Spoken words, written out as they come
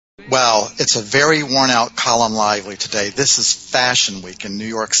Well, it's a very worn-out Colin Lively today. This is Fashion Week in New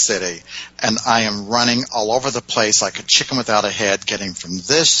York City, and I am running all over the place like a chicken without a head, getting from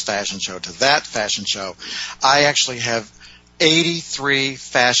this fashion show to that fashion show. I actually have 83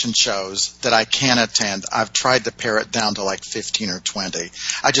 fashion shows that I can attend. I've tried to pare it down to like 15 or 20.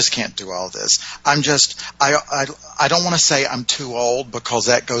 I just can't do all this. I don't want to say I'm too old because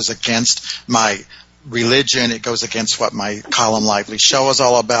that goes against my religion. It goes against what my Colin Lively show is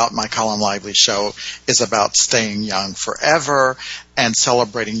all about. My Colin Lively show is about staying young forever and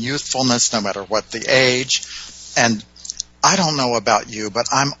celebrating youthfulness no matter what the age. And I don't know about you, but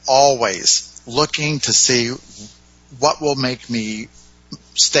I'm always looking to see what will make me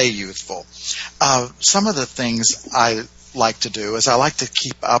stay youthful. Some of the things I like to do is I like to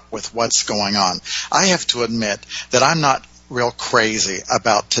keep up with what's going on. I have to admit that I'm not real crazy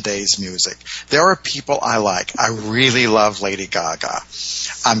about today's music. There are people I like. I really love Lady Gaga.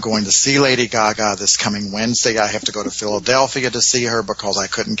 I'm going to see Lady Gaga this coming Wednesday. I have to go to Philadelphia to see her because I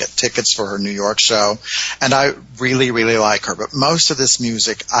couldn't get tickets for her New York show. And I really, really like her. But most of this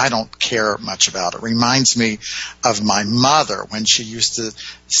music, I don't care much about. It reminds me of my mother when she used to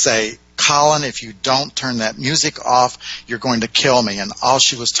say, Colin, if you don't turn that music off, you're going to kill me. And all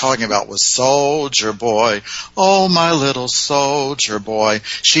she was talking about was Soldier Boy. Oh, my little soldier boy.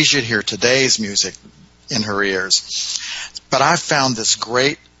 She should hear today's music in her ears. But I found this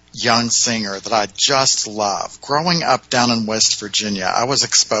great young singer that I just love. Growing up down in West Virginia, I was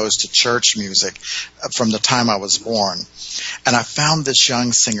exposed to church music from the time I was born. And I found this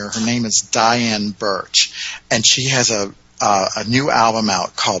young singer. Her name is Diane Birch. And she has a new album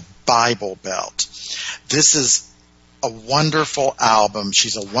out called Bible Belt. This is a wonderful album.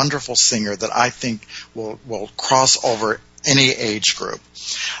 She's a wonderful singer that I think will cross over any age group.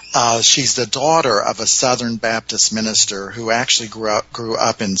 She's the daughter of a Southern Baptist minister who actually grew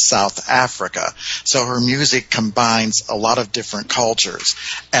up in South Africa. So her music combines a lot of different cultures.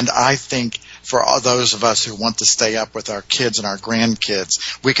 And I think for all those of us who want to stay up with our kids and our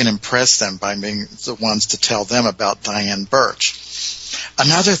grandkids, we can impress them by being the ones to tell them about Diane Birch.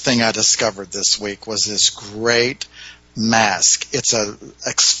 Another thing I discovered this week was this great mask. It's a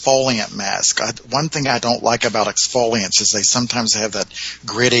exfoliant mask. One thing I don't like about exfoliants is they sometimes have that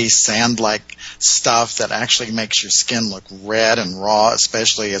gritty sand-like stuff that actually makes your skin look red and raw,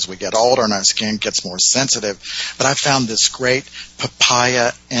 especially as we get older and our skin gets more sensitive. But I found this great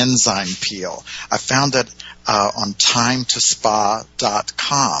papaya enzyme peel. I found it on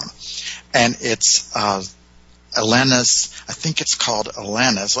timetospa.com, and it's Elena's, I think it's called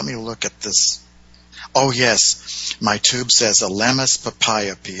Elena's. Let me look at this. Oh, yes, my tube says Elena's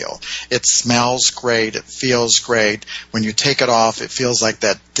papaya peel. It smells great. It feels great. When you take it off, it feels like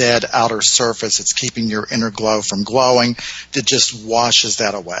that dead outer surface. It's keeping your inner glow from glowing. It just washes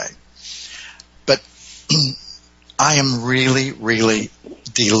that away. But I am really, really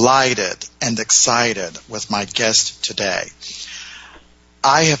delighted and excited with my guest today.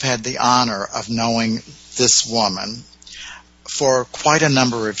 I have had the honor of knowing this woman for quite a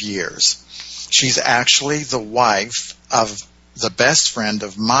number of years. She's actually the wife of the best friend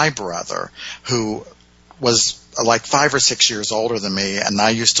of my brother, who was like 5 or 6 years older than me, and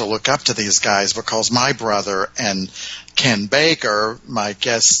I used to look up to these guys because my brother and Ken Baker, my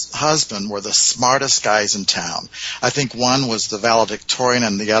guest's husband, were the smartest guys in town. I think one was the valedictorian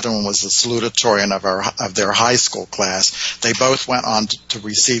and the other one was the salutatorian of their high school class. They both went on to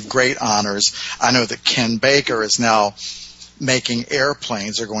receive great honors. I know that Ken Baker is now making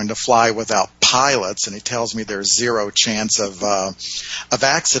airplanes are going to fly without pilots, and he tells me there's zero chance of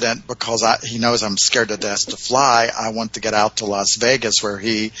accident because he knows I'm scared to death to fly. I want to get out to Las Vegas where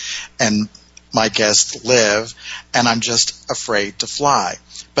he and my guest live, and I'm just afraid to fly.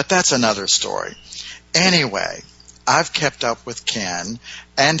 But that's another story. Anyway, I've kept up with Ken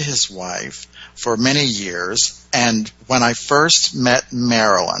and his wife for many years, and when I first met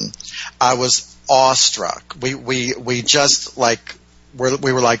Marilyn, I was awestruck. We just like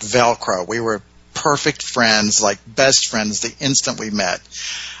we were like Velcro. We were perfect friends, like best friends the instant we met.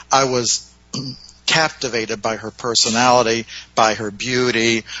 I was captivated by her personality, by her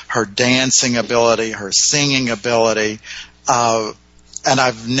beauty, her dancing ability, her singing ability, and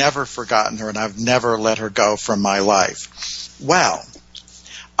I've never forgotten her, and I've never let her go from my life. Well,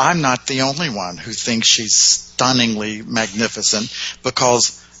 I'm not the only one who thinks she's stunningly magnificent,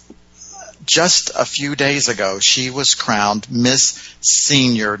 because just a few days ago, she was crowned Miss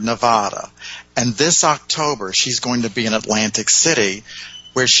Senior Nevada. And this October, she's going to be in Atlantic City,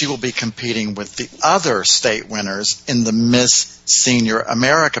 where she will be competing with the other state winners in the Miss Senior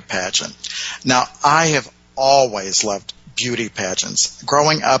America pageant. Now, I have always loved beauty pageants.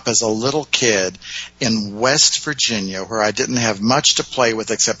 Growing up as a little kid in West Virginia, where I didn't have much to play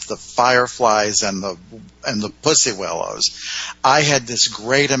with except the fireflies and the pussy willows, I had this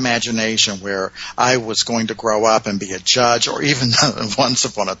great imagination where I was going to grow up and be a judge, or even once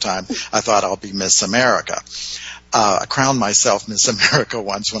upon a time, I thought I'll be Miss America. I crowned myself Miss America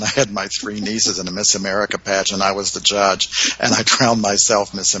once when I had my 3 nieces in a Miss America pageant. I was the judge, and I crowned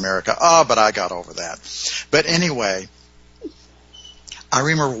myself Miss America. Oh, but I got over that. But anyway, I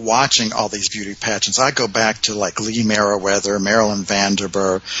remember watching all these beauty pageants. I go back to like Lee Meriwether, Marilyn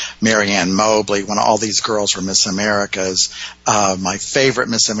Vanderburg, Marianne Mobley, when all these girls were Miss Americas. My favorite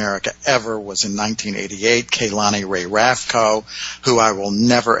Miss America ever was in 1988, Kaylani Ray Raffco, who I will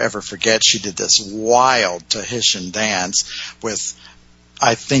never, ever forget. She did this wild Tahitian dance with,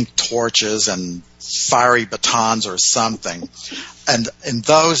 I think, torches and fiery batons or something. And in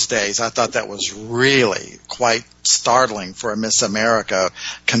those days, I thought that was really quite startling for a Miss America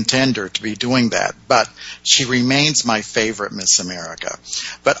contender to be doing that. But she remains my favorite Miss America.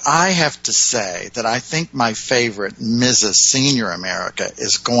 But I have to say that I think my favorite Mrs. Senior America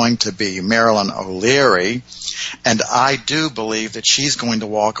is going to be Marilyn O'Leary. And I do believe that she's going to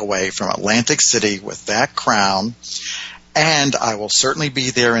walk away from Atlantic City with that crown. And I will certainly be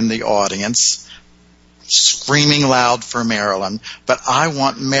there in the audience, screaming loud for Marilyn, but I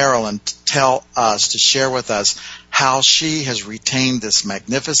want Marilyn to share with us how she has retained this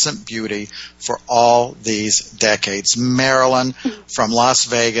magnificent beauty for all these decades. Marilyn from Las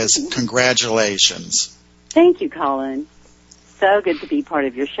Vegas, congratulations. Thank you, Colin. So good to be part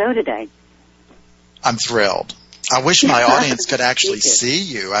of your show today. I'm thrilled. I wish my audience could actually see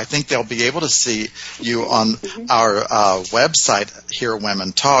you. I think they'll be able to see you on our website, Hear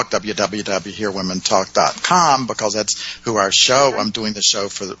Women Talk, www.hearwomentalk.com, because that's who our show, I'm doing the show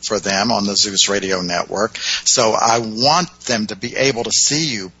for them on the Zeus Radio Network. So I want them to be able to see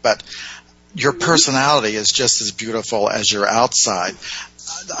you, but your personality is just as beautiful as your outside.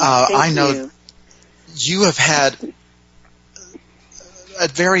 I know you have had,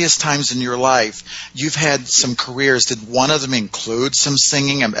 at various times in your life, you've had some careers. Did one of them include some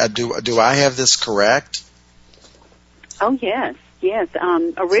singing? Do I have this correct? Oh, yes.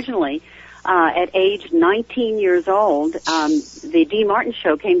 Originally, at age 19 years old, the Dean Martin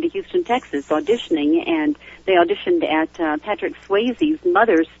Show came to Houston, Texas, auditioning, and they auditioned at Patrick Swayze's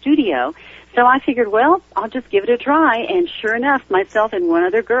mother's studio. So I figured, well, I'll just give it a try, and sure enough, myself and one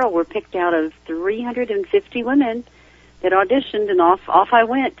other girl were picked out of 350 women that auditioned, and off I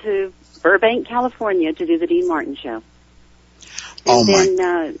went to Burbank, California, to do the Dean Martin Show.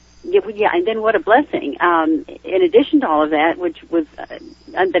 And then what a blessing. In addition to all of that, which was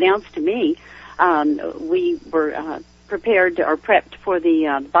unbeknownst to me, we were prepped for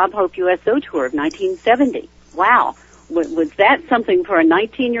the Bob Hope USO tour of 1970. Wow. Was that something for a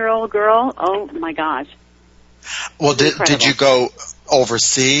 19-year-old girl? Oh, my gosh. Well, did you go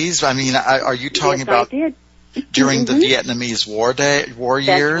overseas? I mean, are you talking about... I did. During the Vietnamese war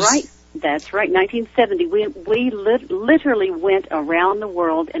years? That's right. 1970. We literally went around the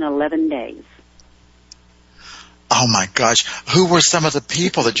world in 11 days. Oh my gosh! Who were some of the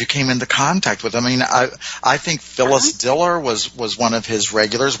people that you came into contact with? I mean, I think Phyllis Diller was one of his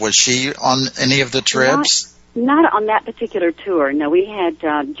regulars. Was she on any of the trips? Not on that particular tour. No, we had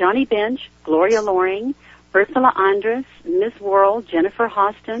Johnny Bench, Gloria Loring, Ursula Andress, Miss World, Jennifer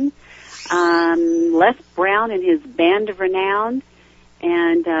Hostin, Les Brown and his Band of Renown,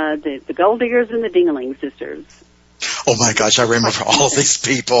 and the Gold Diggers and the Dingaling Sisters. Oh my gosh, I remember all of these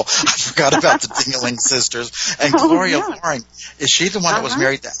people. I forgot about the Dingaling Sisters. And Gloria Loring, is she the one that was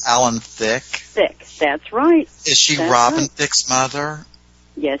married to Alan Thicke? Thicke, that's right. Is she Robin Thicke's mother?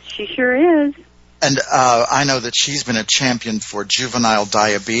 Yes, she sure is. And I know that she's been a champion for juvenile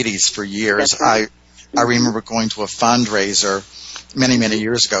diabetes for years. Right. I remember going to a fundraiser many, many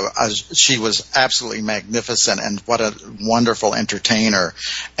years ago. She was absolutely magnificent, and what a wonderful entertainer.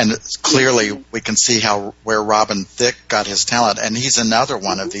 And clearly we can see where Robin Thicke got his talent. And he's another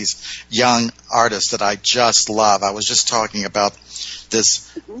one of these young artists that I just love. I was just talking about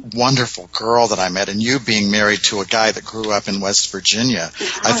this wonderful girl that I met, and you being married to a guy that grew up in West Virginia.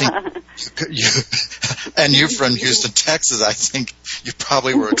 I think you're from Houston, Texas. I think you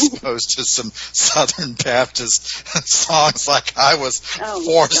probably were exposed to some Southern Baptist songs like I was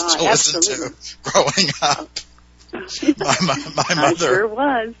forced to listen to growing up. My mother. I sure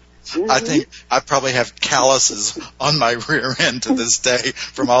was. I think I probably have calluses on my rear end to this day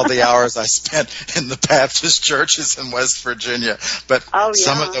from all the hours I spent in the Baptist churches in West Virginia. But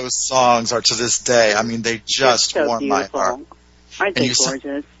some of those songs are to this day. I mean, they just warm my heart. Aren't And they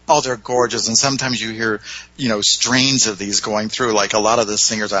gorgeous? Oh, they're gorgeous. And sometimes you hear, strains of these going through, like a lot of the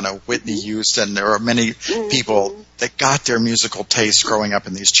singers. I know Whitney Houston. There are many people that got their musical taste growing up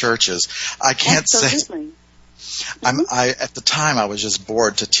in these churches. I can't Absolutely. say. At the time, I was just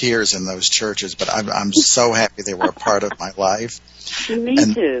bored to tears in those churches, but I'm so happy they were a part of my life.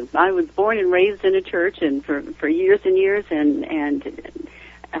 Me too. I was born and raised in a church, and for years and years, and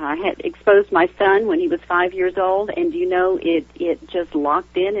I had exposed my son when he was 5 years old, and it just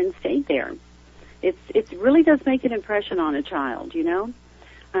locked in and stayed there. It really does make an impression on a child. You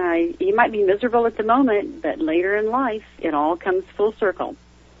might be miserable at the moment, but later in life, it all comes full circle.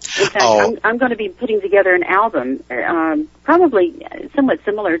 In fact, I'm going to be putting together an album, probably somewhat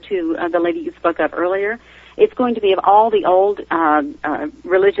similar to the lady you spoke of earlier. It's going to be of all the old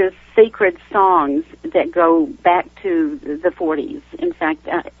religious sacred songs that go back to the 40s. In fact,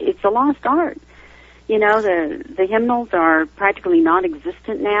 it's a lost art. The hymnals are practically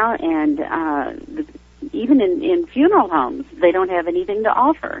non-existent now, and even in funeral homes, they don't have anything to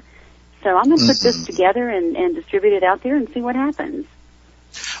offer. So I'm going to put this together and distribute it out there and see what happens.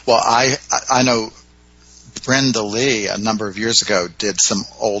 Well, I know Brenda Lee a number of years ago did some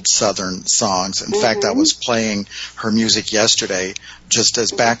old Southern songs. In fact, I was playing her music yesterday just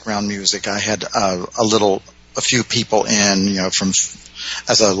as background music. I had a few people in, from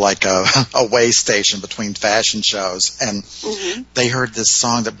as a way station between fashion shows, and they heard this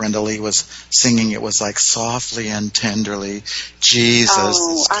song that Brenda Lee was singing. It was like softly and tenderly, Jesus.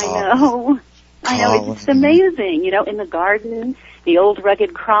 Oh, I know. It's amazing. In the garden, the old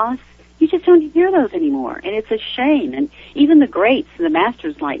rugged cross. You just don't hear those anymore, and it's a shame. And even the greats, the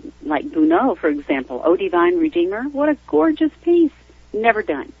masters like Gounod, for example, O Divine Redeemer, what a gorgeous piece. Never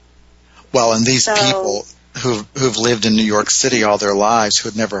done. Well, and these people who've lived in New York City all their lives, who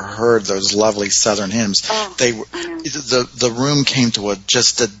had never heard those lovely Southern hymns, the room came to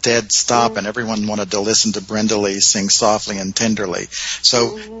just a dead stop, and everyone wanted to listen to Brenda Lee sing softly and tenderly.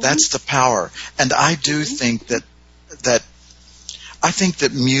 So that's the power. And I do think that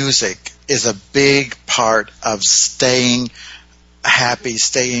music is a big part of staying happy,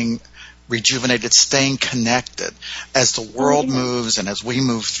 staying rejuvenated, staying connected. As the world moves and as we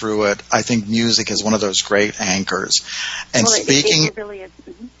move through it, I think music is one of those great anchors. And it really is.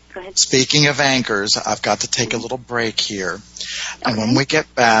 Go ahead. Speaking of anchors, I've got to take a little break here. And when we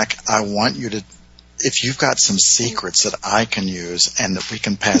get back, I want you to, if you've got some secrets that I can use and that we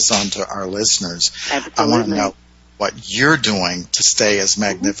can pass on to our listeners, Absolutely. I want to know what you're doing to stay as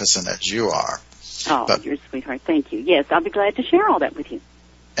magnificent as you are. Oh, you're a sweetheart. Thank you. Yes, I'll be glad to share all that with you.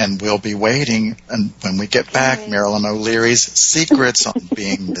 And we'll be waiting. And when we get back, Marilyn O'Leary's secrets on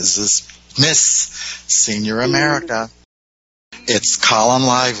being Miss Senior America. It's Colin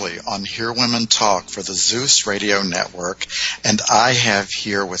Lively on Hear Women Talk for the Zeus Radio Network, and I have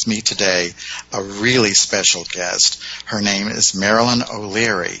here with me today a really special guest. Her name is Marilyn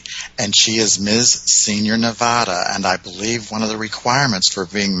O'Leary, and she is Ms. Senior Nevada, and I believe one of the requirements for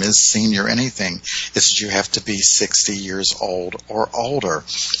being Ms. Senior anything is that you have to be 60 years old or older.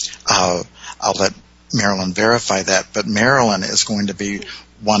 I'll let Marilyn verify that, but Marilyn is going to be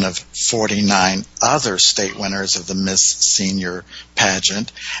one of 49 other state winners of the Miss Senior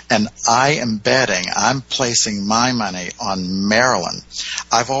pageant, and I'm placing my money on Marilyn.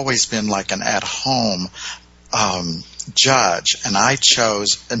 I've always been like an at-home judge, and I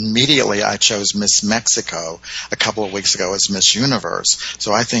chose Miss Mexico a couple of weeks ago as Miss Universe,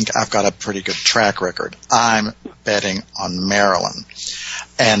 so I think I've got a pretty good track record. I'm betting on Marilyn,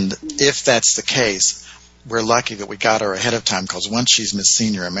 and if that's the case, we're lucky that we got her ahead of time, because once she's Miss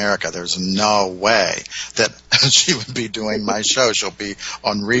Senior America, there's no way that she would be doing my show. She'll be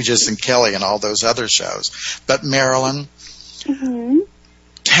on Regis and Kelly and all those other shows. But Marilyn,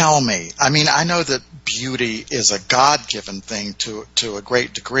 tell me, I know that beauty is a God-given thing to a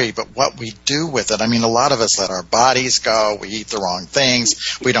great degree, but what we do with it, a lot of us let our bodies go, we eat the wrong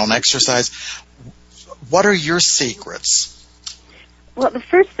things, we don't exercise. What are your secrets? Well, the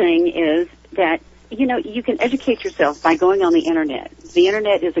first thing is that you can educate yourself by going on the Internet. The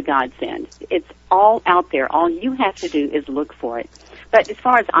Internet is a godsend. It's all out there. All you have to do is look for it. But as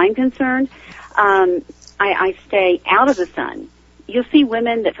far as I'm concerned, I stay out of the sun. You'll see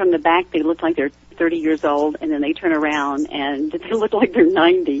women that from the back, they look like they're 30 years old, and then they turn around and they look like they're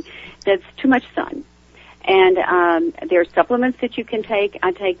 90. That's too much sun. And there are supplements that you can take.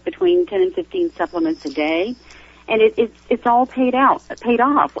 I take between 10 and 15 supplements a day. And it's all paid off.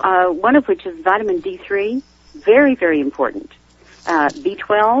 One of which is vitamin D3, very, very important.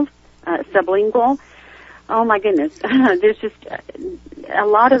 B12, sublingual. Oh my goodness, there's just a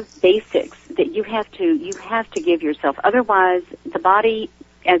lot of basics that you have to give yourself. Otherwise, the body,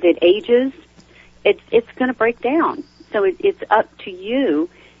 as it ages, it's going to break down. So it's up to you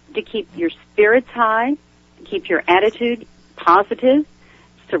to keep your spirits high, keep your attitude positive,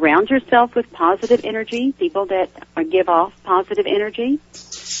 surround yourself with positive energy, people that give off positive energy,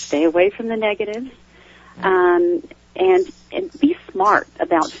 stay away from the negatives, and be smart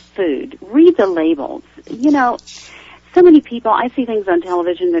about food. Read the labels. You know, so many people, I see things on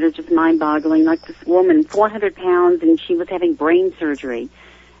television that are just mind-boggling, like this woman, 400 pounds, and she was having brain surgery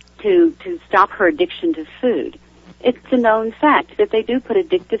to stop her addiction to food. It's a known fact that they do put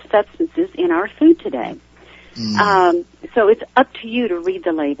addictive substances in our food today. So it's up to you to read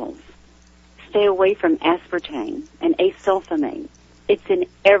the labels. Stay away from aspartame and asulfame. It's in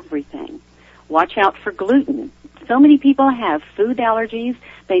everything. Watch out for gluten. So many people have food allergies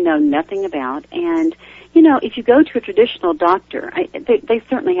they know nothing about. And, you know, if you go to a traditional doctor, they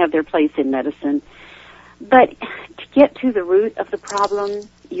certainly have their place in medicine. But to get to the root of the problem,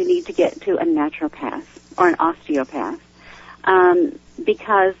 you need to get to a naturopath or an osteopath.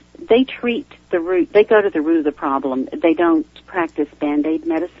 Because they treat the root, they go to the root of the problem. They don't practice Band-Aid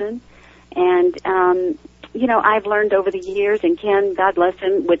medicine. And, you know, I've learned over the years, and Ken, God bless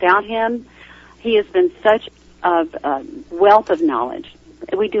him, without him, he has been such a wealth of knowledge.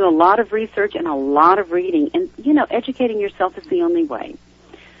 We do a lot of research and a lot of reading, and, you know, educating yourself is the only way.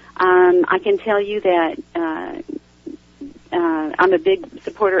 I can tell you that I'm a big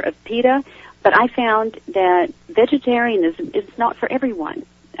supporter of PETA, but I found that vegetarianism is not for everyone.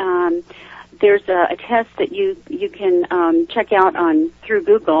 There's a test that you can check out through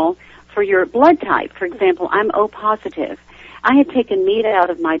Google for your blood type. For example, I'm O positive. I had taken meat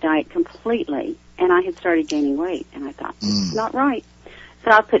out of my diet completely, and I had started gaining weight, and I thought, it's not right. So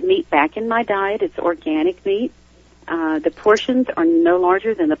I put meat back in my diet. It's organic meat. The portions are no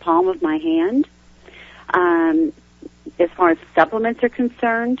larger than the palm of my hand. As far as supplements are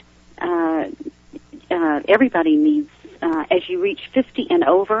concerned, everybody needs, as you reach 50 and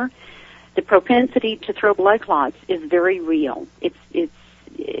over, the propensity to throw blood clots is very real. It's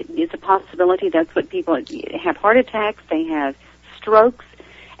a possibility. That's what people have: heart attacks, they have strokes,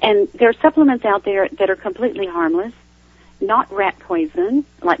 and there are supplements out there that are completely harmless, not rat poison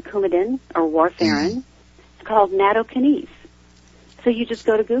like Coumadin or warfarin. It's called nattokinase. So you just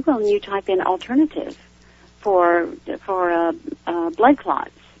go to Google and you type in alternative for blood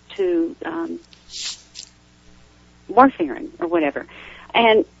clots to warfarin or whatever.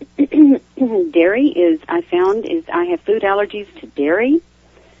 And dairy I have food allergies to dairy,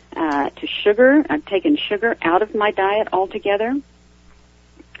 to sugar. I've taken sugar out of my diet altogether.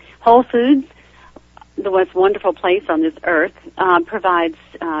 Whole Foods, the most wonderful place on this earth, provides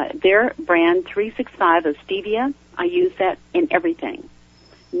their brand 365 of stevia. I use that in everything.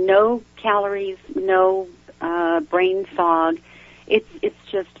 No calories, no brain fog.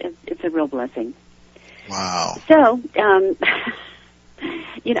 It's a real blessing. Wow. So,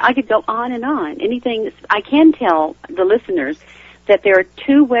 you know, I could go on and on. I can tell the listeners that there are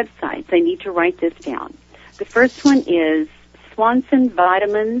 2 websites. They need to write this down. The first one is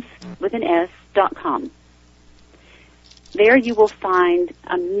SwansonVitamins.com. There you will find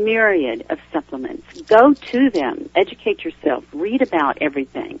a myriad of supplements. Go to them, educate yourself, read about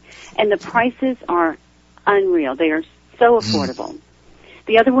everything. And the prices are unreal. They are so affordable.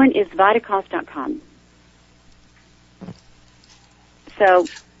 The other one is Vitacost.com. So,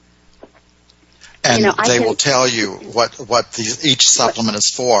 and you know, they will tell you what each supplement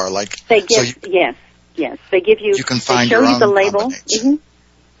is for. Like they give, yes, they give you. You can find they show your you own the label. combination.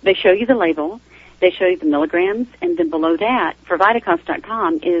 They show you the label. They show you the milligrams, and then below that, for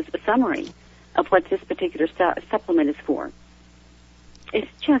Vitacost.com, is a summary of what this particular supplement is for.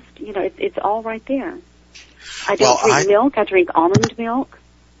 It's just, you know, it's all right there. I don't drink milk. I drink almond milk.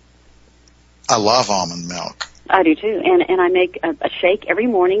 I love almond milk. I do too, and I make a shake every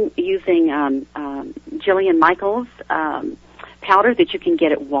morning using Jillian Michaels powder that you can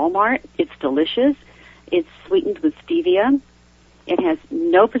get at Walmart. It's delicious. It's sweetened with stevia. It has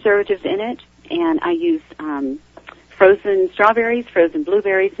no preservatives in it, and I use frozen strawberries, frozen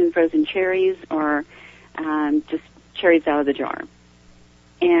blueberries, and frozen cherries, or just cherries out of the jar.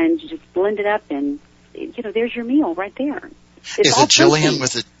 And you just blend it up, and you know, there's your meal right there. Is it Jillian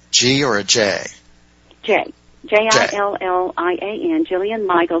with a G or a J? J. Jillian, Jillian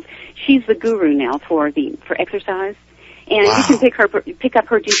Michaels. She's the guru now for exercise, and you can pick up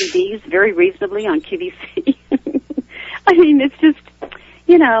her DVDs very reasonably on QVC. I mean, it's just,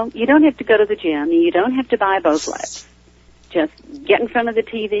 you know, you don't have to go to the gym, and you don't have to buy a Bowflex. Just get in front of the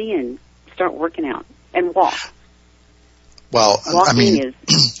TV and start working out and walk. Well, Walking I mean, is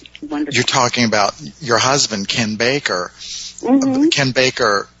Wonderful. You're talking about your husband, Ken Baker. Mm-hmm. Ken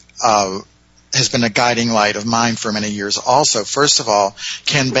Baker has been a guiding light of mine for many years also. First of all,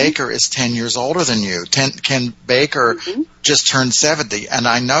 Ken Baker is 10 years older than you. Ken Baker just turned 70, and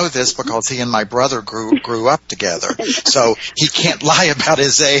I know this because he and my brother grew up together. So he can't lie about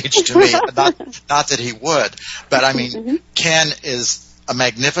his age to me. Not that he would, but I mean, Ken is a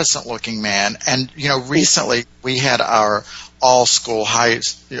magnificent looking man, and recently we had our all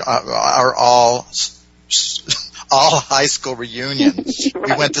high school reunion. Right.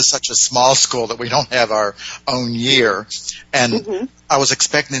 We went to such a small school that we don't have our own year. And I was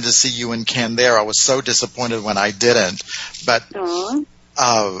expecting to see you and Ken there. I was so disappointed when I didn't. But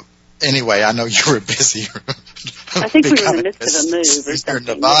anyway, I know you were busy. I think we were in the midst of a move or something.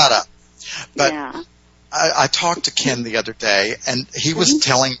 Near Nevada. But yeah. I talked to Ken the other day, and he was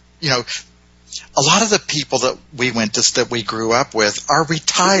telling, a lot of the people that we that we grew up with are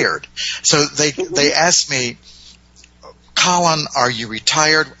retired. So they asked me, Colin, are you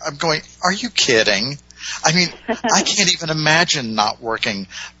retired? I'm going, are you kidding? I mean, I can't even imagine not working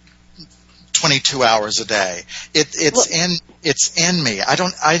 22 hours a day. It's in me.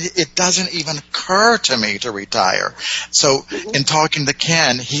 It doesn't even occur to me to retire. So in talking to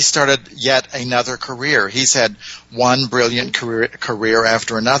Ken, he started yet another career. He's had one brilliant career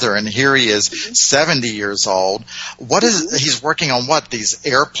after another, and here he is, 70 years old. He's working on what? These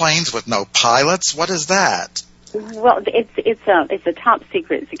airplanes with no pilots? What is that? Well, it's a top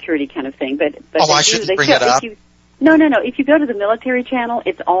secret security kind of thing, but I shouldn't bring it up. No. If you go to the military channel,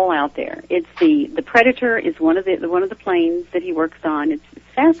 it's all out there. It's the Predator is one of the planes that he works on. It's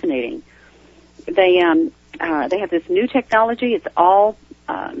fascinating. They have this new technology. It's all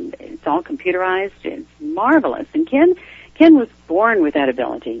computerized. It's marvelous. And Ken was born with that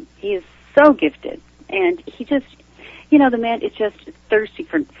ability. He is so gifted, and he just, the man is just thirsty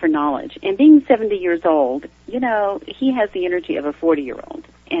for knowledge. And being 70 years old, he has the energy of a 40-year-old.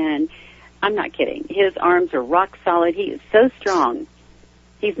 And I'm not kidding. His arms are rock solid. He is so strong.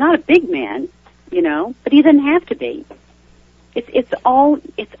 He's not a big man, but he doesn't have to be. It's all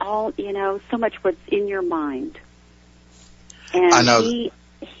so much what's in your mind. And I know. He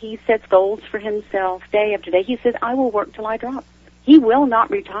sets goals for himself day after day. He says, I will work till I drop. He will not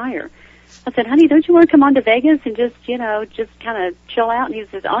retire. I said, honey, don't you want to come on to Vegas and just kind of chill out? And he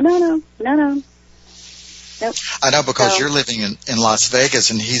says, oh, no. Nope. I know, because you're living in Las Vegas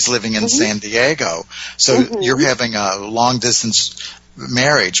and he's living in San Diego. So you're having a long-distance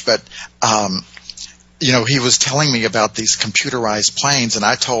marriage. But, he was telling me about these computerized planes, and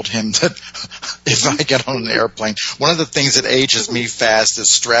I told him that if I get on an airplane, one of the things that ages me fast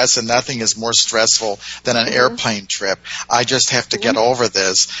is stress, and nothing is more stressful than an airplane trip. I just have to get over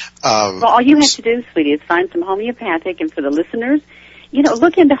this. Well, all you have to do, sweetie, is find some homeopathic, and for the listeners,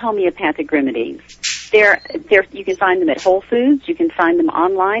 look into homeopathic remedies. You can find them at Whole Foods. You can find them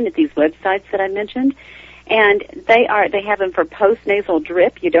online at these websites that I mentioned. And they have them for post-nasal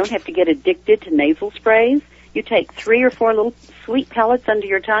drip. You don't have to get addicted to nasal sprays. You take 3 or 4 little sweet pellets under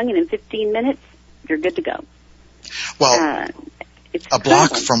your tongue, and in 15 minutes, you're good to go. Well, a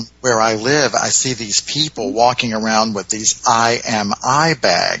block from where I live, I see these people walking around with these I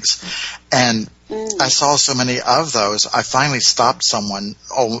bags. And I saw so many of those, I finally stopped someone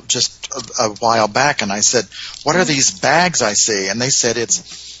just a while back, and I said, what are these bags I see? And they said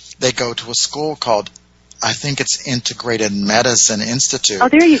they go to a school called, I think it's Integrated Medicine Institute. Oh,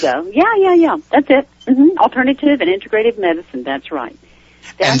 there you go. Yeah. That's it. Alternative and integrative medicine. That's right.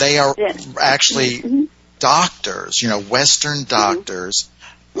 And they are actually doctors, Western doctors.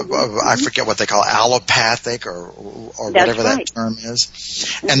 I forget what they call allopathic or whatever that term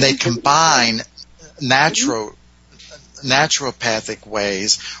is. And they combine naturopathic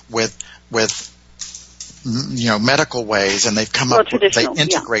ways with medical ways, and they've come up with, they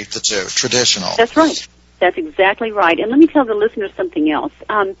integrate the two, traditional. That's right. That's exactly right. And let me tell the listeners something else.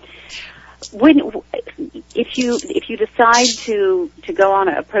 If you decide to go on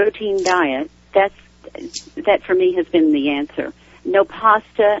a protein diet, that for me has been the answer. No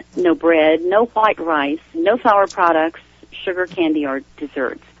pasta, no bread, no white rice, no flour products, sugar, candy, or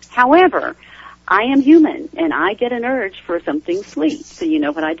desserts. However, I am human, and I get an urge for something sweet. So you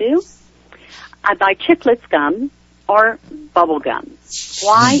know what I do? I buy Chiclets gum or bubble gum.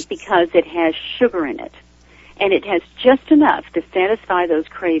 Why? Because it has sugar in it. And it has just enough to satisfy those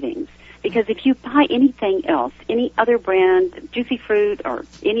cravings. Because if you buy anything else, any other brand, Juicy Fruit or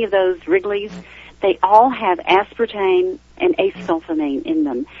any of those Wrigley's, they all have aspartame and acesulfame in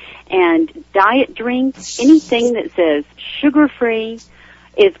them. And diet drinks, anything that says sugar-free,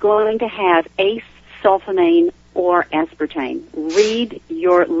 is going to have acesulfame or aspartame. Read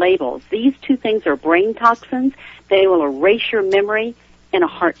your labels. These two things are brain toxins. They will erase your memory in a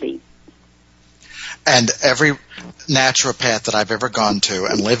heartbeat. And every naturopath that I've ever gone to,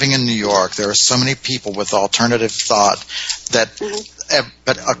 and living in New York, there are so many people with alternative thought that,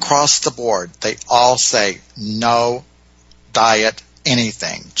 but across the board, they all say no diet,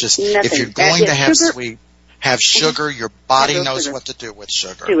 anything. Just Nothing. if you're going to have sugar, sweet, have sugar. Your body knows sugar. what to do with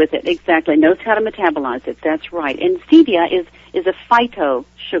sugar. Do with it, exactly. Knows how to metabolize it. That's right. And stevia is a phyto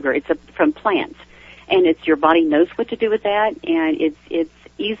sugar. It's from plants, and it's your body knows what to do with that, and it's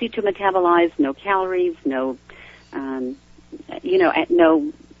easy to metabolize. No calories, no no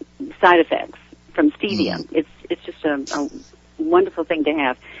side effects from stevia. It's just a wonderful thing to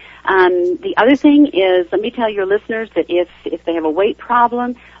have. The other thing is, let me tell your listeners that if they have a weight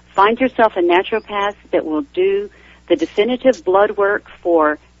problem, find yourself a naturopath that will do the definitive blood work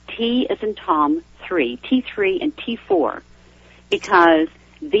for T as in Tom 3, T3 and T4, because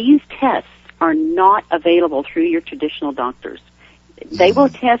these tests are not available through your traditional doctors. They will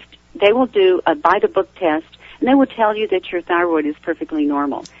test, they will do a by-the-book test, and they will tell you that your thyroid is perfectly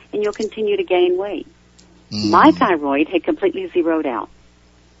normal, and you'll continue to gain weight. My thyroid had completely zeroed out,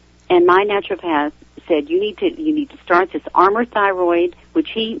 and my naturopath said, you need to start this Armor Thyroid,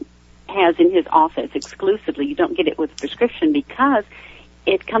 which he has in his office exclusively. You don't get it with a prescription because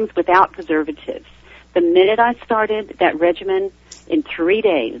it comes without preservatives. The minute I started that regimen, in 3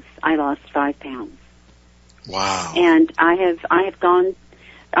 days, I lost 5 pounds. Wow. And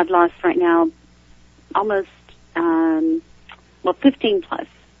I've lost right now almost, 15 plus.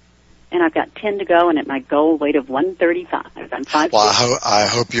 And I've got 10 to go, and at my goal weight of 135. I'm 5'6". Well, I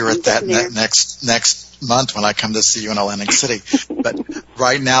hope you're at that next month when I come to see you in Atlantic City. But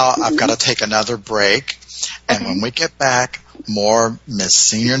right now, I've got to take another break. And when we get back, more Miss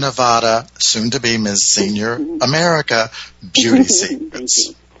Senior Nevada, soon to be Miss Senior America, beauty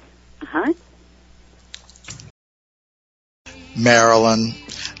secrets. Marilyn,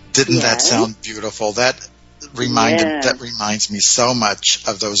 didn't that sound beautiful? That reminds me so much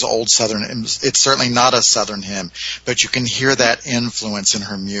of those old Southern hymns. It's certainly not a Southern hymn, but you can hear that influence in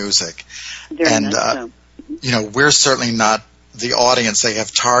her music. Very much so. We're certainly not the audience they have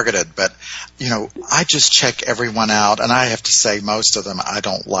targeted, but I just check everyone out, and I have to say most of them I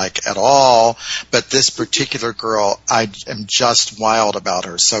don't like at all, but this particular girl, I am just wild about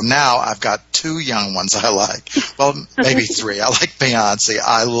her. So now I've got 2 young ones I like. Well, maybe 3. I like Beyonce.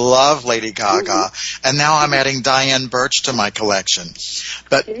 I love Lady Gaga. And now I'm adding Diane Birch to my collection.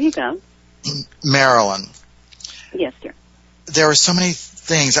 But there you go. Marilyn. Yes, dear. There are so many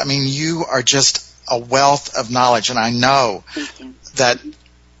things. I mean, you are just a wealth of knowledge, and I know that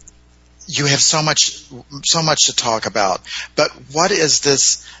you have so much to talk about. But what is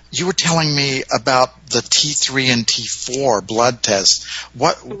this? You were telling me about the T3 and T4 blood test.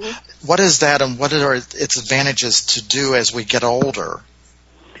 What is that, and what are its advantages to do as we get older?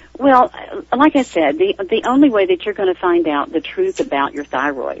 Well, like I said, the only way that you're going to find out the truth about your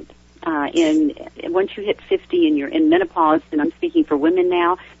thyroid once you hit 50 and you're in menopause, and I'm speaking for women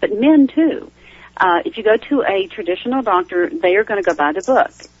now, but men too. If you go to a traditional doctor, they are going to go by the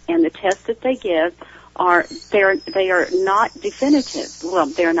book, and the tests that they give they are not definitive. Well,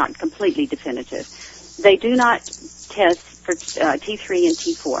 they are not completely definitive. They do not test for T3 and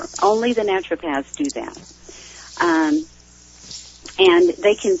T4. Only the naturopaths do that, and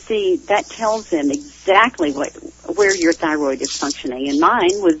they can see that tells them exactly where your thyroid is functioning. And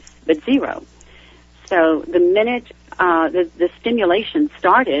mine was at 0. So the minute the stimulation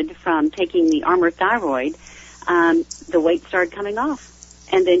started from taking the Armor Thyroid, the weight started coming off.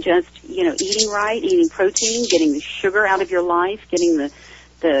 And then just, eating right, eating protein, getting the sugar out of your life, getting the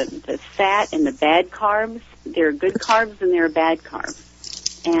fat and the bad carbs. There are good carbs and there are bad carbs.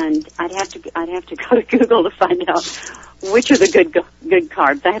 And I'd have to go to Google to find out which are the good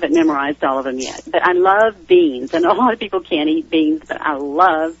carbs. I haven't memorized all of them yet. But I love beans. And a lot of people can't eat beans, but I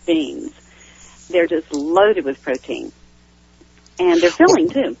love beans. They're just loaded with protein, and they're filling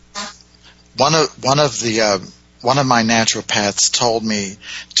too. One of my naturopaths told me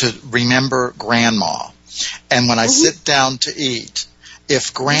to remember Grandma, and when I sit down to eat,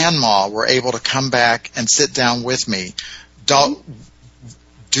 if Grandma were able to come back and sit down with me, do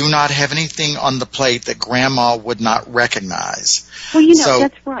not have anything on the plate that Grandma would not recognize. Well,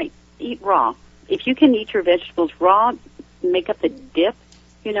 that's right. Eat raw. If you can eat your vegetables raw, make up the dip.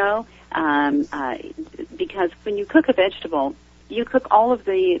 Because when you cook a vegetable, you cook all of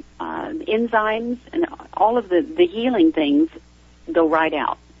the enzymes and all of the healing things go right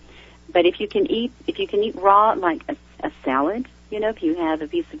out. But if you can eat raw, like a salad, if you have a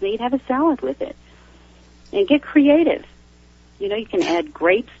piece of meat, have a salad with it. and get creative. You know, you can add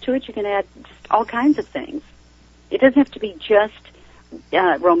grapes to it. You can add just all kinds of things. It doesn't have to be just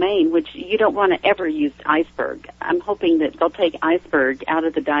romaine, which you don't want to ever use iceberg. I'm hoping that they'll take iceberg out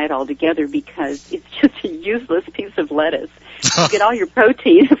of the diet altogether because it's just a useless piece of lettuce. You get all your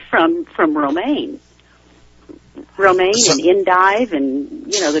protein from romaine. Romaine and endive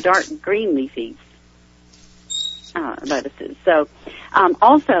and, you know, the dark green leafy lettuces. So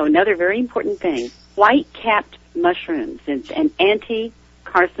also another very important thing, white-capped mushrooms. It's an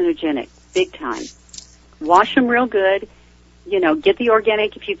anti-carcinogenic, big time. Wash them real good. You know, get the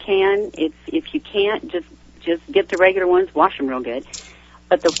organic if you can. If you can't, just get the regular ones. Wash them real good.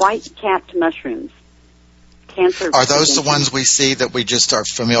 But the white-capped mushrooms, cancer. Are those the ones we see that we just are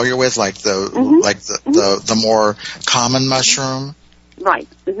familiar with, like the the more common mushroom? Right.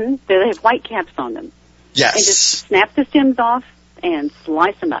 Mm-hmm. They have white caps on them. Yes. And just snap the stems off and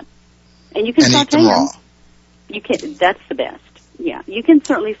slice them up, and you can saute eat them raw. You can. That's the best. Yeah, you can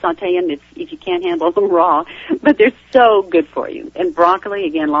certainly saute them if you can't handle them raw, but they're so good for you. And broccoli,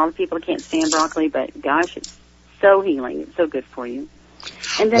 again, a lot of people can't stand broccoli, but gosh, it's so healing. It's so good for you.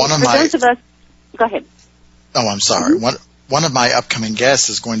 And then those of us, go ahead. Oh, I'm sorry. Mm-hmm. One of my upcoming guests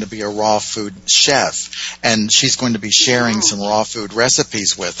is going to be a raw food chef, and she's going to be sharing some raw food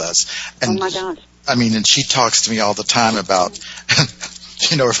recipes with us. And, oh my gosh! I mean, and she talks to me all the time about.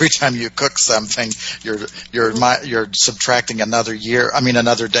 You know, every time you cook something, you're subtracting another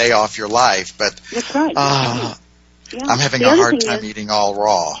day off your life. But that's right. Yeah. I'm having a hard time eating all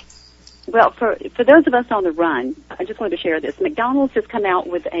raw. Well, for those of us on the run, I just wanted to share this. McDonald's has come out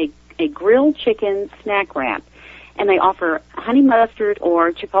with a grilled chicken snack wrap, and they offer honey mustard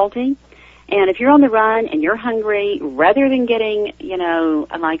or chipotle. And if you're on the run and you're hungry, rather than getting, you know,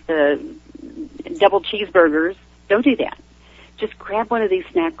 like the double cheeseburgers, don't do that. Just grab one of these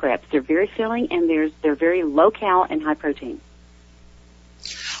snack wraps. They're very filling, and they're very low-cal and high protein.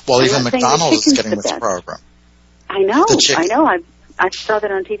 Well, even McDonald's is getting this program. I know. I saw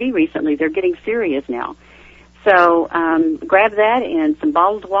that on TV recently. They're getting serious now. So grab that and some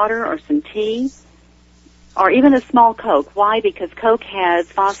bottled water or some tea, or even a small Coke. Why? Because Coke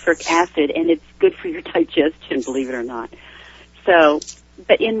has phosphoric acid, and it's good for your digestion, believe it or not. So,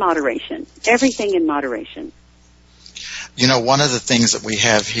 but in moderation. Everything in moderation. You know, one of the things that we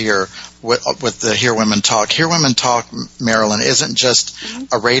have here with the Hear Women Talk, Marilyn, isn't just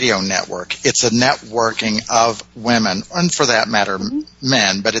a radio network. It's a networking of women, and for that matter,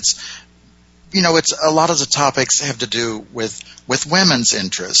 men. But it's, you know, it's a lot of the topics have to do with women's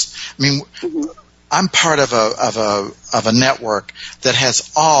interests. I mean, I'm part of a network that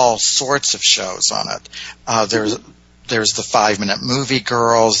has all sorts of shows on it. There's the 5-minute movie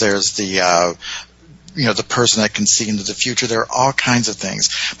girls. There's the the person that can see into the future. There are all kinds of things.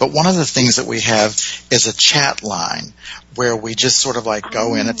 But one of the things that we have is a chat line where we just sort of like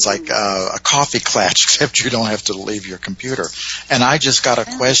go in. It's like a coffee klatch, except you don't have to leave your computer. And I just got a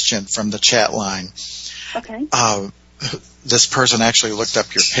question from the chat line. Okay. This person actually looked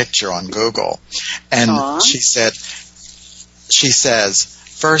up your picture on Google. And she says,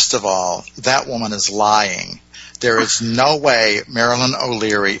 first of all, that woman is lying. There is no way Marilyn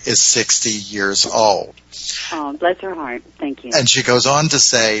O'Leary is 60 years old. Oh, bless her heart. Thank you. And she goes on to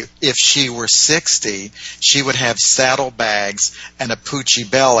say, if she were 60, she would have saddlebags and a poochy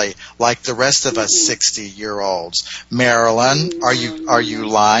belly like the rest of us 60-year-olds. Marilyn, are you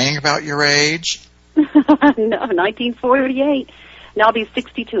lying about your age? No, 1948. No, I'll be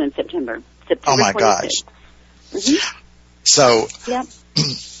 62 in September. Oh, my 26th. Gosh. So... Yep.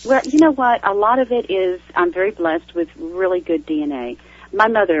 Well, you know what? A lot of it is I'm very blessed with really good DNA. My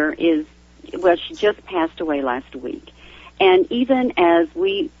mother she just passed away last week. And even as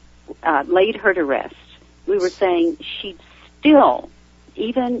we laid her to rest, we were saying she still,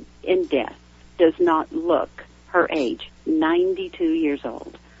 even in death, does not look her age, 92 years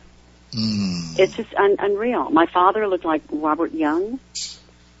old. It's just unreal. My father looked like Robert Young.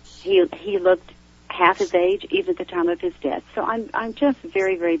 He looked half his age, even at the time of his death. So I'm just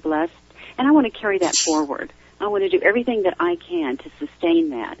very, very blessed, and I want to carry that forward. I want to do everything that I can to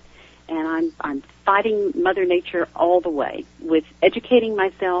sustain that, and I'm fighting Mother Nature all the way with educating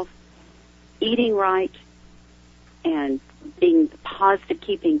myself, eating right, and being positive,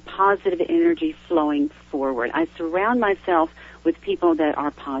 keeping positive energy flowing forward. I surround myself with people that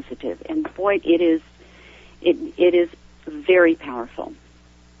are positive, and boy, it is very powerful.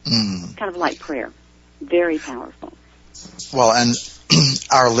 It's kind of like prayer. Very powerful. Well, and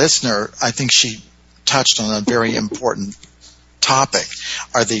our listener, I think she touched on a very important topic.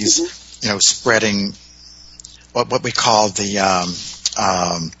 Are these, spreading what we call the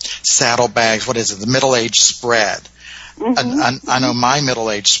saddlebags. What is it? The middle-age spread. And I know my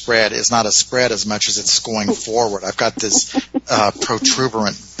middle-age spread is not a spread as much as it's going forward. I've got this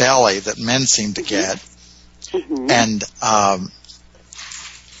protuberant belly that men seem to get. And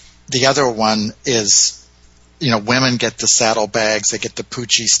the other one is, women get the saddlebags. They get the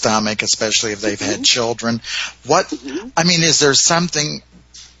poochy stomach, especially if they've had children. Is there something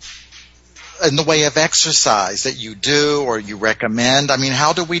in the way of exercise that you do or you recommend? I mean,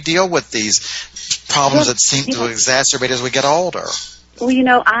 how do we deal with these problems that seem to exacerbate as we get older?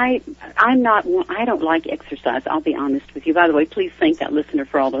 Well, I don't like exercise. I'll be honest with you. By the way, please thank that listener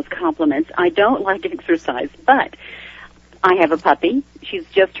for all those compliments. I don't like exercise, but I have a puppy. She's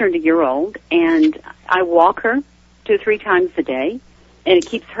just turned a year old, and I walk her 2 or 3 times a day, and it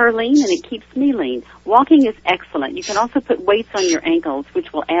keeps her lean and it keeps me lean. Walking is excellent. You can also put weights on your ankles,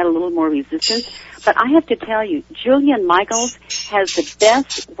 which will add a little more resistance. But I have to tell you, Julian Michaels has the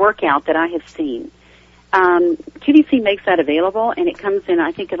best workout that I have seen. QVC makes that available, and it comes in,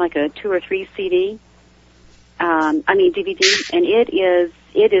 I think, in like a 2 or 3 DVD, and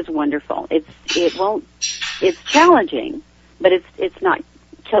it is wonderful. It's challenging, but it's not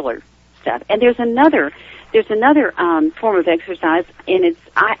killer stuff. And there's another form of exercise, and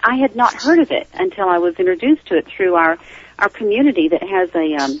I had not heard of it until I was introduced to it through our community that has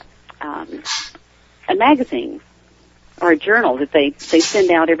a magazine or a journal that they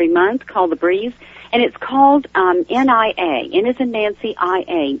send out every month called The Breeze, and it's called NIA. N as in Nancy,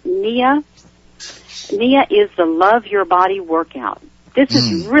 IA. NIA. NIA is the Love Your Body workout. This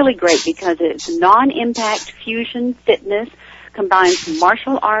is really great because it's non-impact fusion fitness, combines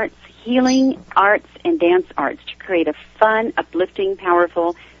martial arts, healing arts, and dance arts to create a fun, uplifting,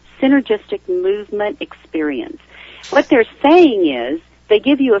 powerful, synergistic movement experience. What they're saying is they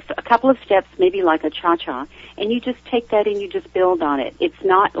give you a couple of steps, maybe like a cha-cha, and you just take that and you just build on it. It's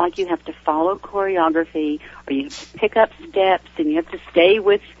not like you have to follow choreography or you have to pick up steps and you have to stay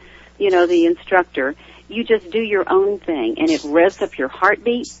with, the instructor. You just do your own thing, and it revs up your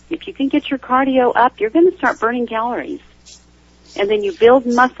heartbeat. If you can get your cardio up, you're going to start burning calories. And then you build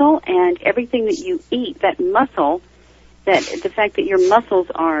muscle, and everything that you eat, that muscle, the fact that your muscles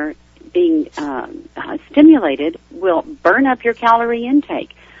are being stimulated will burn up your calorie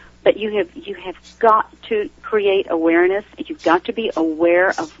intake. But you have got to create awareness. You've got to be aware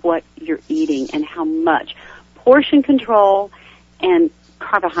of what you're eating and how much. Portion control and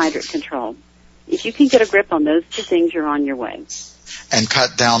carbohydrate control. If you can get a grip on those 2 things, you're on your way. And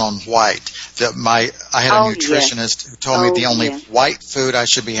cut down on white. I had a nutritionist who told me the only white food I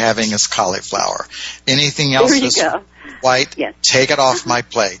should be having is cauliflower. Anything else is white, take it off my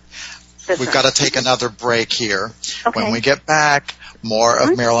plate. We've got to take another break here. Okay. When we get back, more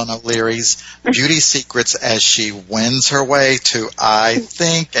of Marilyn O'Leary's beauty secrets as she wins her way to, I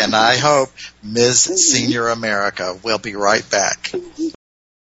think and I hope, Ms. Senior America. We'll be right back.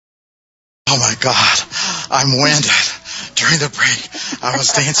 Oh, my God. I'm winded. During the break, I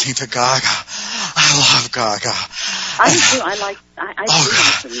was dancing to Gaga. I love Gaga. I do too. I do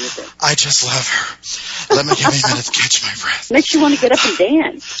love music. I just love her. Let me give me a minute to catch my breath. Makes you want to get up and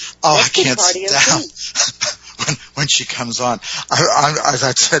dance. Oh, I can't sit down. When she comes on, as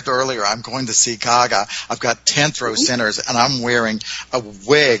I said earlier, I'm going to see Gaga. I've got 10th row centers, and I'm wearing a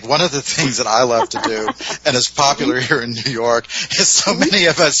wig. One of the things that I love to do, and is popular here in New York, is so many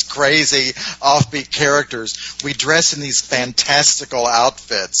of us crazy, offbeat characters, we dress in these fantastical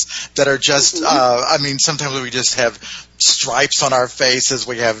outfits that are just, sometimes we just have stripes on our faces.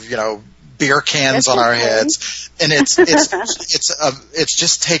 We have, beer cans on our heads, and it's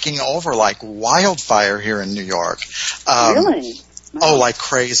just taking over like wildfire here in New York. Really? Wow. Oh, like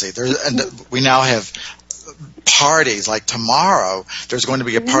crazy. And we now have parties. Like tomorrow, there's going to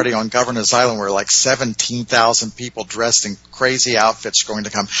be a party on Governor's Island where like 17,000 people dressed in crazy outfits are going to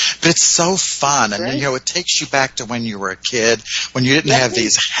come. But it's so fun, and it takes you back to when you were a kid, when you didn't have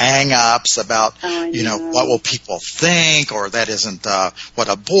these hang-ups about what will people think, or that isn't what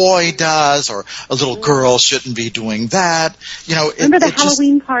a boy does, or a little girl shouldn't be doing that. Remember the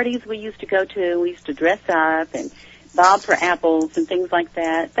Halloween parties we used to go to? We used to dress up and bob for apples and things like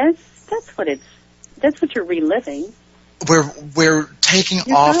that. That's what you're reliving. We're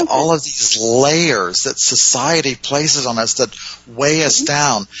taking off all of these layers that society places on us that weigh us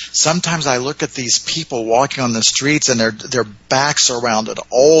down. Sometimes I look at these people walking on the streets, and their backs are rounded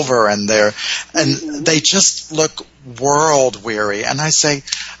over, and they just look world weary. And I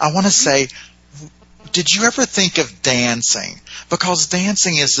want to say, did you ever think of dancing? Because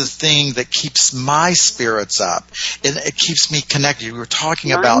dancing is the thing that keeps my spirits up. It keeps me connected. We were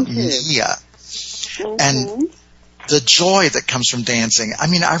talking about Nia. And the joy that comes from dancing. I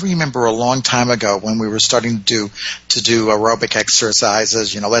mean, I remember a long time ago when we were starting to do aerobic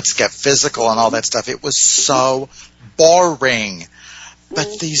exercises, let's get physical and all that stuff. It was so boring.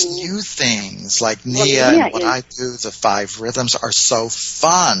 But these new things like Nia and what I do, the 5 rhythms, are so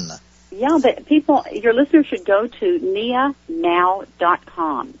fun. Yeah, but your listeners should go to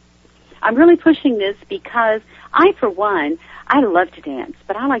nianow.com. I'm really pushing this because for one, I love to dance,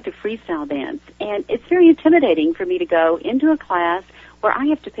 but I like to freestyle dance. And it's very intimidating for me to go into a class where I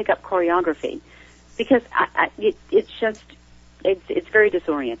have to pick up choreography because it's very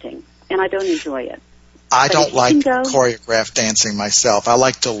disorienting, and I don't enjoy it. I don't like choreographed dancing myself. I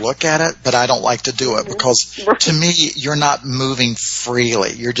like to look at it, but I don't like to do it because to me, you're not moving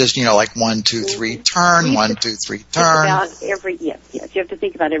freely. You're just, like 1, 2, 3, turn, 1, 2, 3, turn. Yes. You have to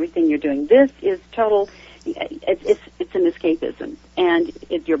think about everything you're doing. This is total, it's an escapism. And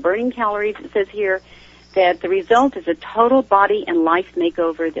you're burning calories. It says here that the result is a total body and life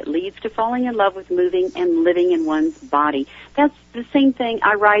makeover that leads to falling in love with moving and living in one's body. That's the same thing.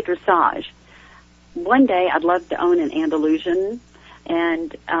 I ride dressage. One day, I'd love to own an Andalusian,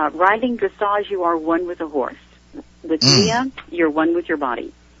 and riding dressage, you are one with a horse. With Nia, you're one with your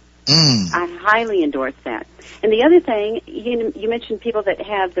body. I highly endorse that. And the other thing, you mentioned people that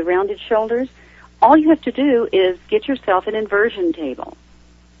have the rounded shoulders. All you have to do is get yourself an inversion table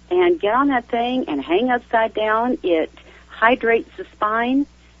and get on that thing and hang upside down. It hydrates the spine.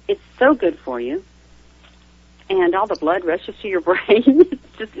 It's so good for you. And all the blood rushes to your brain.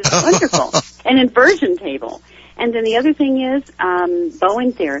 It's wonderful. An inversion table. And then the other thing is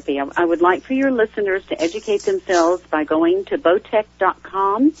Bowen therapy. I would like for your listeners to educate themselves by going to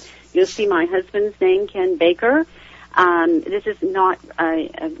bowtech.com. You'll see my husband's name, Ken Baker. This is not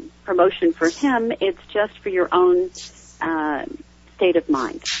a promotion for him. It's just for your own state of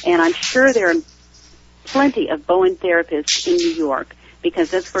mind. And I'm sure there are plenty of Bowen therapists in New York because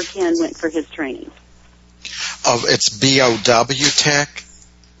that's where Ken went for his training. Oh, it's BOW Tech?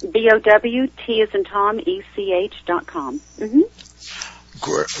 BOW, T as in Tom, ECH.com. Mm-hmm.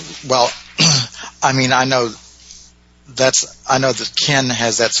 Well, I mean, I know that Ken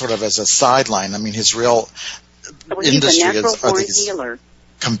has that sort of as a sideline. I mean, his real industry are these healer.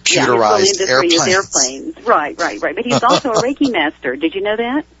 Computerized airplanes. Right. But he's also a Reiki master. Did you know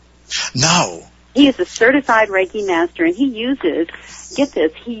that? No. He is a certified Reiki master, and he uses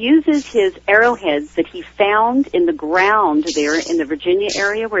his arrowheads that he found in the ground there in the Virginia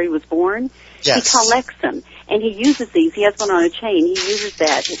area where he was born. Yes. He collects them, and he uses these. He has one on a chain. He uses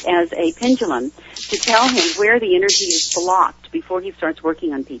that as a pendulum to tell him where the energy is blocked before he starts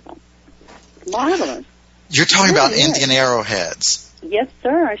working on people. Marvelous. You're talking about Indian arrowheads. Yes,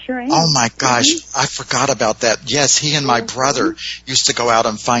 sir, I sure am. Oh, my gosh, I forgot about that. Yes, he and my brother used to go out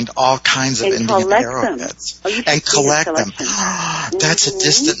and find all kinds of Indian arrowheads. And collect them. That's a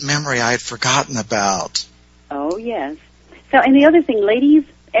distant memory I had forgotten about. Oh, yes. So, and the other thing, ladies,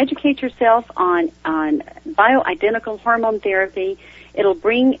 educate yourself on bioidentical hormone therapy. It'll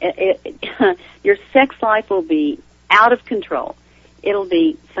bring, your sex life will be out of control. It'll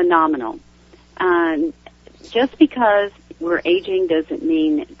be phenomenal. Just because we're aging doesn't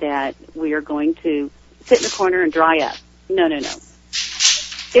mean that we are going to sit in the corner and dry up. No.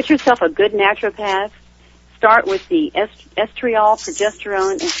 Get yourself a good naturopath. Start with the estriol,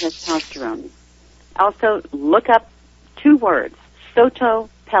 progesterone, and testosterone. Also, look up 2 words, Soto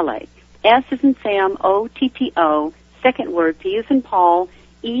Pele. S as in Sam, O-T-T-O, second word, P as in Paul,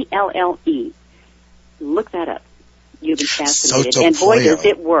 E-L-L-E. Look that up. You'll be fascinated. And boy, does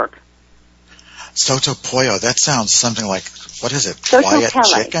it work. Soto Pollo, that sounds something like, what is it, Soto quiet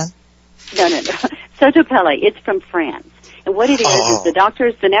Pele. chicken? No. Soto Pele, it's from France. And what it is the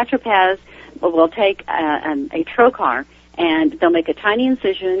doctors, the naturopaths will take a trocar and they'll make a tiny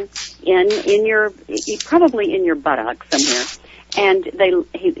incision in your, probably in your buttock somewhere. And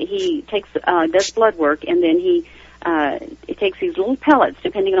he takes, does blood work, and then he takes these little pellets,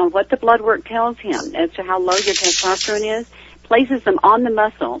 depending on what the blood work tells him as to how low your testosterone is, places them on the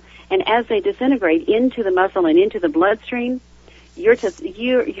muscle, and as they disintegrate into the muscle and into the bloodstream, your sex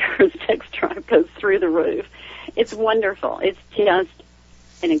drive goes through the roof. It's wonderful. It's just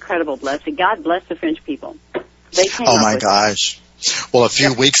an incredible blessing. God bless the French people. They came Oh my gosh. Well, a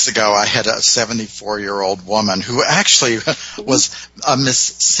few weeks ago, I had a 74-year-old woman who actually was a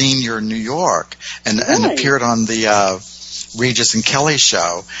Miss Senior New York and appeared on the Regis and Kelly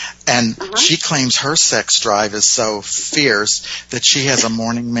show, and Uh-huh. she claims her sex drive is so fierce that she has a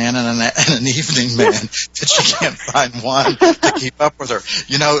morning man and an evening man that she can't find one to keep up with her.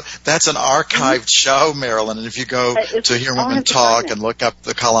 You know, that's an archived show, Marilyn, and if you go to Hear Women Talk and look up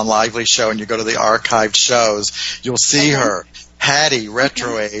the Colin Lively show and you go to the archived shows, you'll see her. Hattie,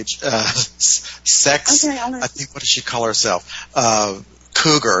 retro age, sex, I think, what does she call herself?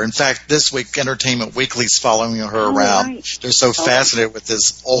 Cougar. In fact, this week, Entertainment Weekly's following her around. Right. They're so fascinated with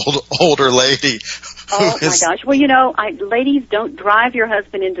this older lady. Oh, my gosh. Well, you know, ladies, don't drive your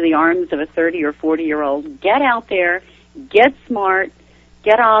husband into the arms of a 30 or 40-year-old. Get out there, get smart,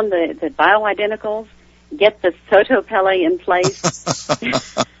 get on the bioidenticals, get the Sotopele in place,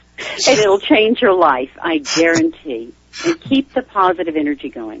 and it'll change your life, I guarantee. And keep the positive energy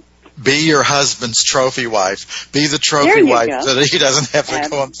going. Be your husband's trophy wife. Be the trophy wife so that he doesn't have to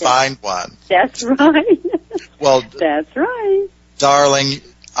go and find one. That's right. Well, that's right. Darling,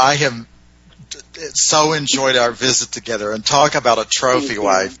 I have so enjoyed our visit together, and talk about a trophy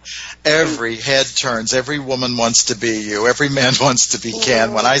wife. Every head turns. Every woman wants to be you. Every man wants to be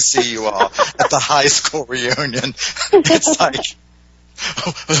Ken. When I see you all at the high school reunion, it's like,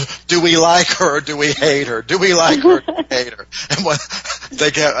 do we like her or do we hate her? Do we like her or do we hate her? And when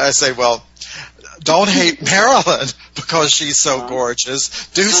I say, well, don't hate Marilyn because she's so gorgeous.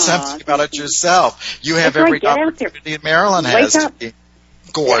 Do something about it yourself. You have every opportunity Marilyn has to be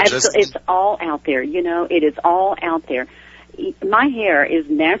gorgeous. It's all out there. You know, it is all out there. My hair has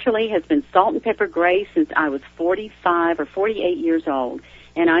been salt and pepper gray since I was 45 or 48 years old.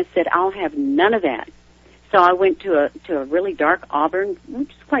 And I said, I'll have none of that. So I went to a really dark auburn, which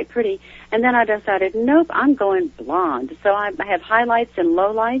is quite pretty, and then I decided, nope, I'm going blonde. So I have highlights and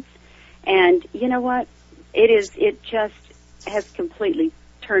lowlights, and you know what? It just has completely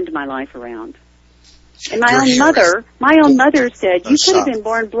turned my life around. And my own mother said, you could have been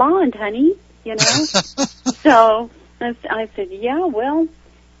born blonde, honey, you know? So I said, yeah, well,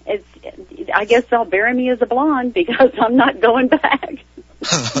 I guess they'll bury me as a blonde because I'm not going back.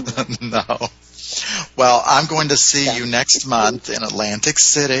 No. Well, I'm going to see you next month in Atlantic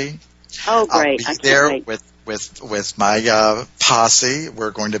City. Oh, great. I'll be there with my posse.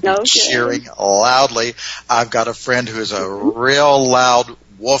 We're going to be cheering loudly. I've got a friend who's a real loud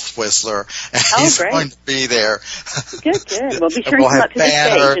wolf whistler, and he's going to be there. Good. Well, be sure to come up to the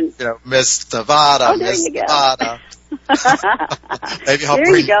stage. And... You know, Miss Nevada, Miss Nevada. Maybe I'll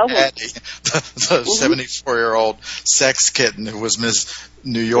bring Patty, the 74-year-old sex kitten who was Miss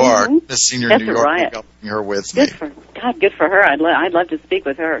New York, Miss Senior New York. Right. I'll bring her with me. Good for her. I'd love to speak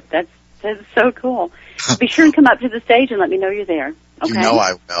with her. That's so cool. Be sure and come up to the stage and let me know you're there. Okay? You know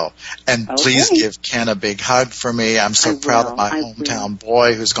I will. And please give Ken a big hug for me. I'm so proud of my hometown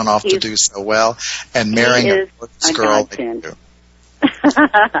boy who's gone off to do so well, and marrying a girl like you.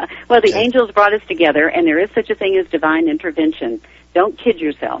 Well, the angels brought us together, and there is such a thing as divine intervention. Don't kid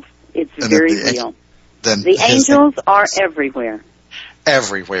yourself. It's very real. The angels are everywhere.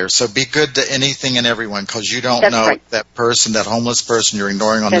 Everywhere. So be good to anything and everyone, because you don't know that person, that homeless person you're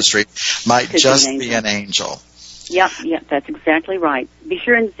ignoring on the street, might just be an angel. Yep, that's exactly right. Be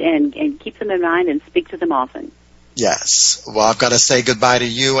sure and keep them in mind and speak to them often. Yes. Well, I've got to say goodbye to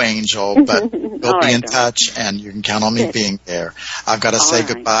you, Angel, but we'll be in touch, and you can count on me being there. I've got to say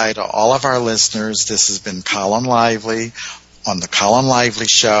goodbye to all of our listeners. This has been Colin Lively on the Colin Lively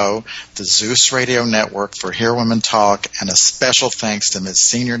Show, the Zeus Radio Network for Hear Women Talk, and a special thanks to Miss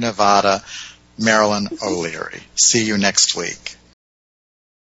Senior Nevada, Marilyn O'Leary. See you next week.